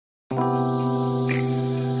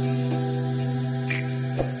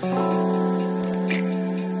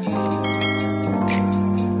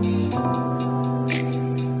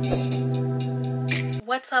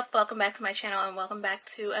back to my channel and welcome back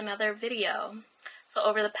to another video. So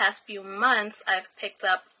over the past few months, I've picked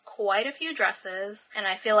up quite a few dresses, and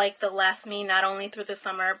I feel like they'll last me not only through the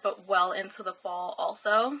summer but well into the fall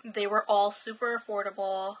also. They were all super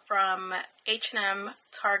affordable from H&M,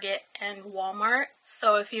 Target, and Walmart.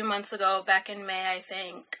 So a few months ago, back in May, I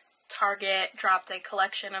think, Target dropped a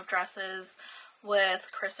collection of dresses with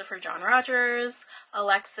Christopher John Rogers,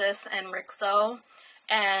 Alexis, and Rixo,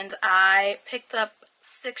 and I picked up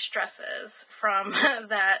 6 dresses from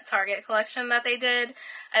that Target collection that they did.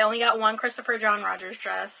 I only got one Christopher John Rogers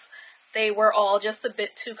dress. They were all just a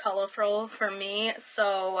bit too colorful for me,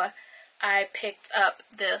 so I picked up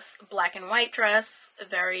this black and white dress,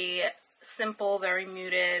 very simple, very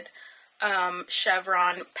muted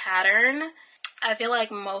chevron pattern. I feel like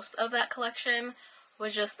most of that collection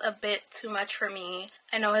was just a bit too much for me.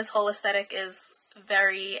 I know his whole aesthetic is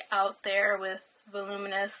very out there with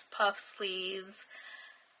voluminous puff sleeves,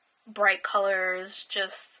 bright colors,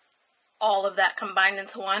 just all of that combined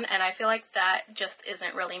into one, and I feel like that just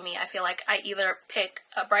isn't really me. I feel like I either pick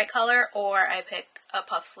a bright color or I pick a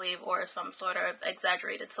puff sleeve or some sort of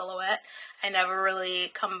exaggerated silhouette. I never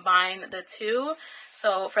really combine the two,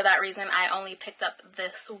 so for that reason I only picked up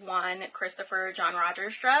this one Christopher John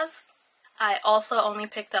Rogers dress. I also only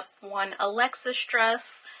picked up one Alexis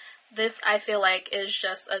dress. This I feel like is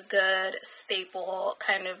just a good staple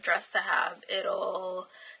kind of dress to have. It'll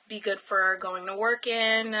be good for going to work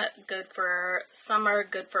in, good for summer,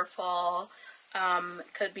 good for fall.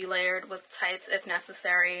 Could be layered with tights if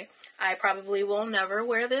necessary. I probably will never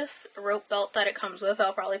wear this rope belt that it comes with.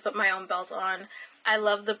 I'll probably put my own belt on. I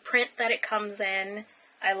love the print that it comes in.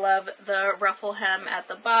 I love the ruffle hem at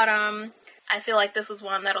the bottom. I feel like this is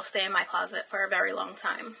one that'll stay in my closet for a very long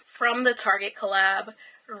time. From the Target collab,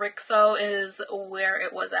 Rixo is where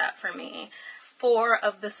it was at for me. 4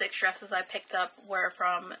 of the 6 dresses I picked up were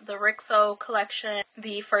from the Rixo collection.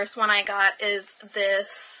 The first one I got is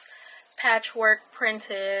this patchwork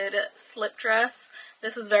printed slip dress.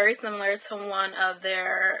 This is very similar to one of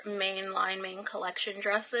their main collection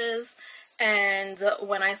dresses, and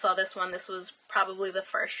when I saw this one, this was probably the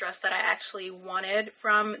first dress that I actually wanted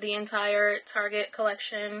from the entire Target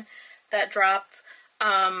collection that dropped.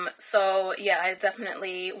 So yeah, I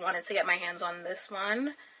definitely wanted to get my hands on this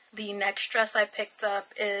one. The next dress I picked up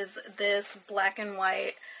is this black and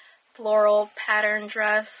white floral pattern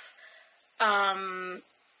dress.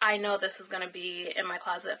 I know this is going to be in my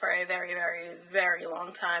closet for a very, very, very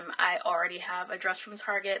long time. I already have a dress from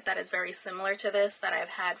Target that is very similar to this that I've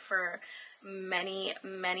had for many,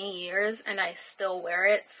 many years, and I still wear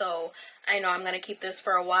it, so I know I'm going to keep this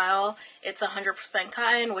for a while. It's 100%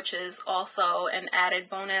 cotton, which is also an added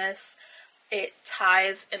bonus. It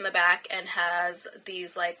ties in the back and has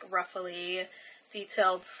these like ruffly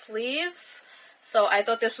detailed sleeves, so I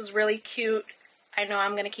thought this was really cute. I know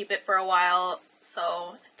I'm going to keep it for a while,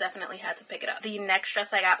 so definitely had to pick it up. The next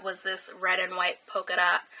dress I got was this red and white polka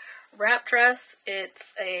dot wrap dress.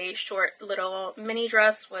 It's a short little mini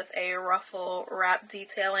dress with a ruffle wrap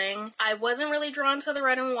detailing. I wasn't really drawn to the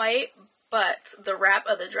red and white, but the wrap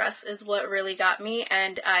of the dress is what really got me,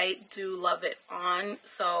 and I do love it on,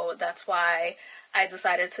 so that's why I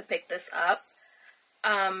decided to pick this up.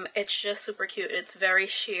 It's just super cute. It's very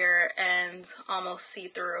sheer and almost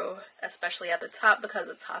see-through, especially at the top because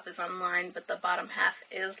the top is unlined but the bottom half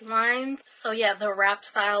is lined. So yeah, the wrap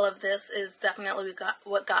style of this is definitely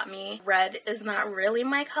what got me. Red is not really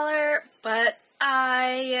my color, but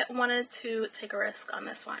I wanted to take a risk on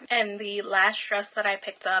this one. And the last dress that I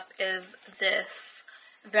picked up is this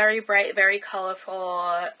very bright, very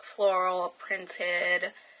colorful, floral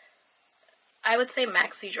printed, I would say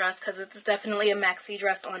maxi dress, because it's definitely a maxi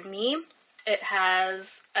dress on me. It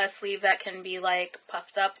has a sleeve that can be like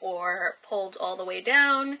puffed up or pulled all the way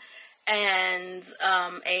down, and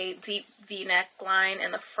a deep V-neck line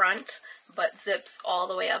in the front, but zips all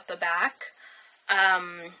the way up the back.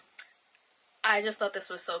 I just thought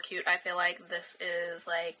this was so cute. I feel like this is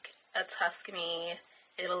like a Tuscany,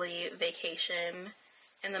 Italy vacation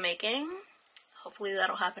in the making. Hopefully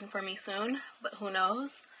that'll happen for me soon, but who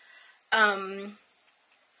knows.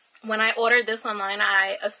 When I ordered this online,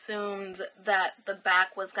 I assumed that the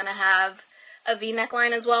back was gonna have a V-neck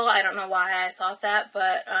line as well. I don't know why I thought that,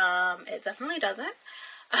 but it definitely doesn't.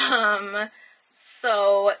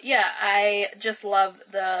 So yeah, I just love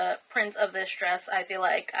the print of this dress. I feel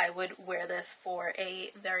like I would wear this for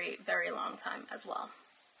a very, very long time as well.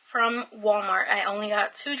 From Walmart, I only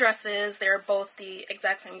got 2 dresses. They're both the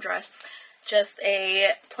exact same dress, just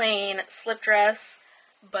a plain slip dress,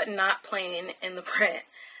 but not plain in the print.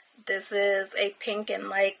 This is a pink and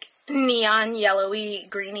like neon yellowy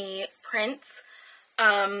greeny print.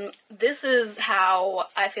 This is how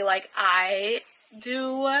I feel like I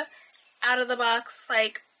do out of the box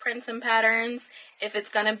like prints and patterns. If it's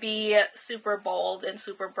gonna be super bold and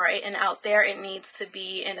super bright and out there, it needs to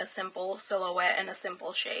be in a simple silhouette and a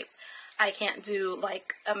simple shape. I can't do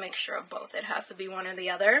like a mixture of both. It has to be one or the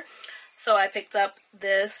other. So I picked up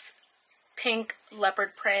this pink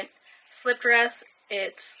leopard print slip dress.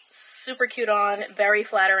 It's super cute on, very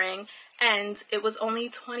flattering, and it was only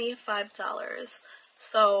 $25.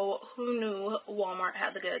 So who knew Walmart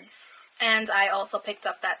had the goods? And I also picked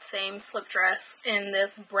up that same slip dress in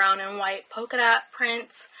this brown and white polka dot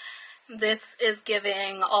print. This is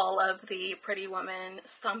giving all of the Pretty Woman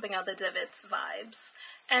Stomping Out the Divots vibes,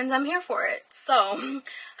 and I'm here for it. So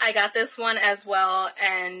I got this one as well,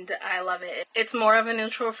 and I love it. It's more of a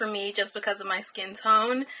neutral for me just because of my skin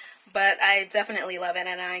tone, but I definitely love it,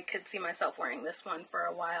 and I could see myself wearing this one for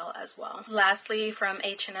a while as well. Lastly, from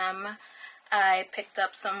H&M, I picked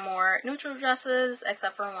up some more neutral dresses,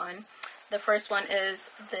 except for one. The first one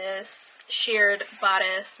is this sheared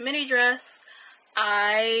bodice mini dress.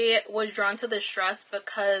 I was drawn to this dress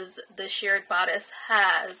because the sheared bodice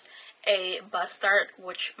has a bust dart,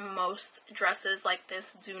 which most dresses like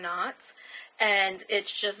this do not, and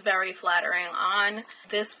it's just very flattering on.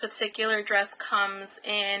 This particular dress comes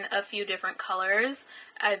in a few different colors.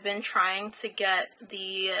 I've been trying to get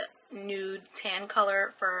the nude tan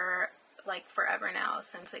color for like forever now,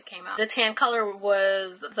 since it came out. The tan color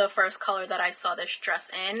was the first color that I saw this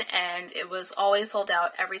dress in, and it was always sold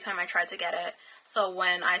out every time I tried to get it. So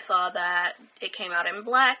when I saw that it came out in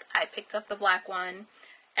black, I picked up the black one,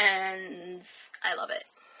 and I love it.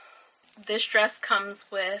 This dress comes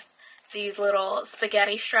with these little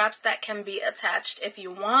spaghetti straps that can be attached if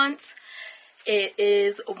you want. It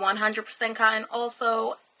is 100% cotton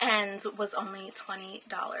also, and was only $20,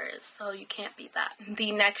 so you can't beat that.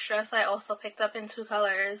 The next dress I also picked up in two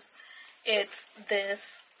colors. It's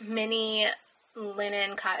this mini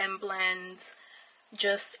linen cotton blend,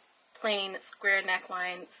 just plain square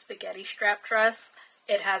neckline spaghetti strap dress.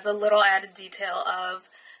 It has a little added detail of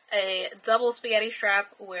a double spaghetti strap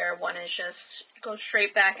where one is just goes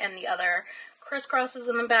straight back and the other crisscrosses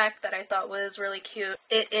in the back, that I thought was really cute.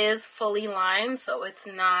 It is fully lined, so it's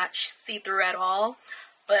not see-through at all,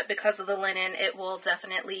 but because of the linen, it will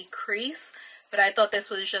definitely crease. But I thought this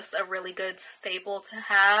was just a really good staple to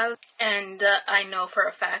have, and I know for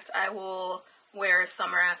a fact I will wear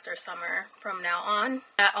summer after summer from now on.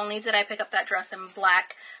 Not only did I pick up that dress in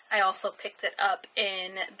black, I also picked it up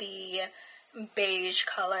in the beige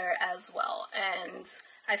color as well, and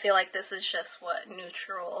I feel like this is just what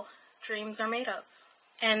neutral dreams are made of.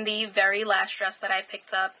 And the very last dress that I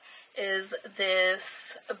picked up is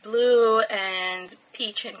this blue and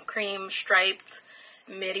peach and cream striped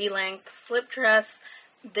midi length slip dress.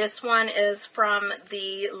 This one is from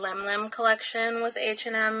the Lem Lem collection with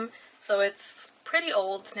H&M, so it's pretty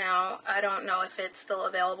old now. I don't know if it's still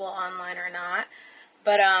available online or not.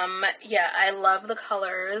 But yeah, I love the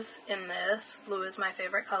colors in this. Blue is my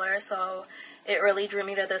favorite color, so it really drew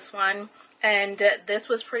me to this one. And this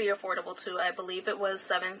was pretty affordable too. I believe it was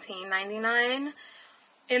 $17.99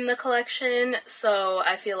 in the collection, so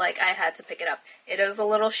I feel like I had to pick it up. It is a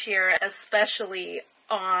little sheer, especially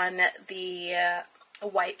on the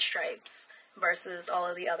white stripes versus all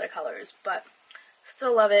of the other colors, but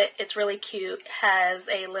still love it. It's really cute. Has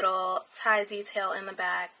a little tie detail in the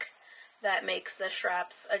back that makes the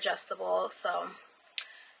straps adjustable, so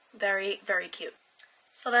very, very cute.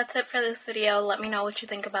 So that's it for this video. Let me know what you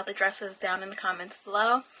think about the dresses down in the comments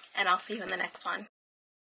below, and I'll see you in the next one.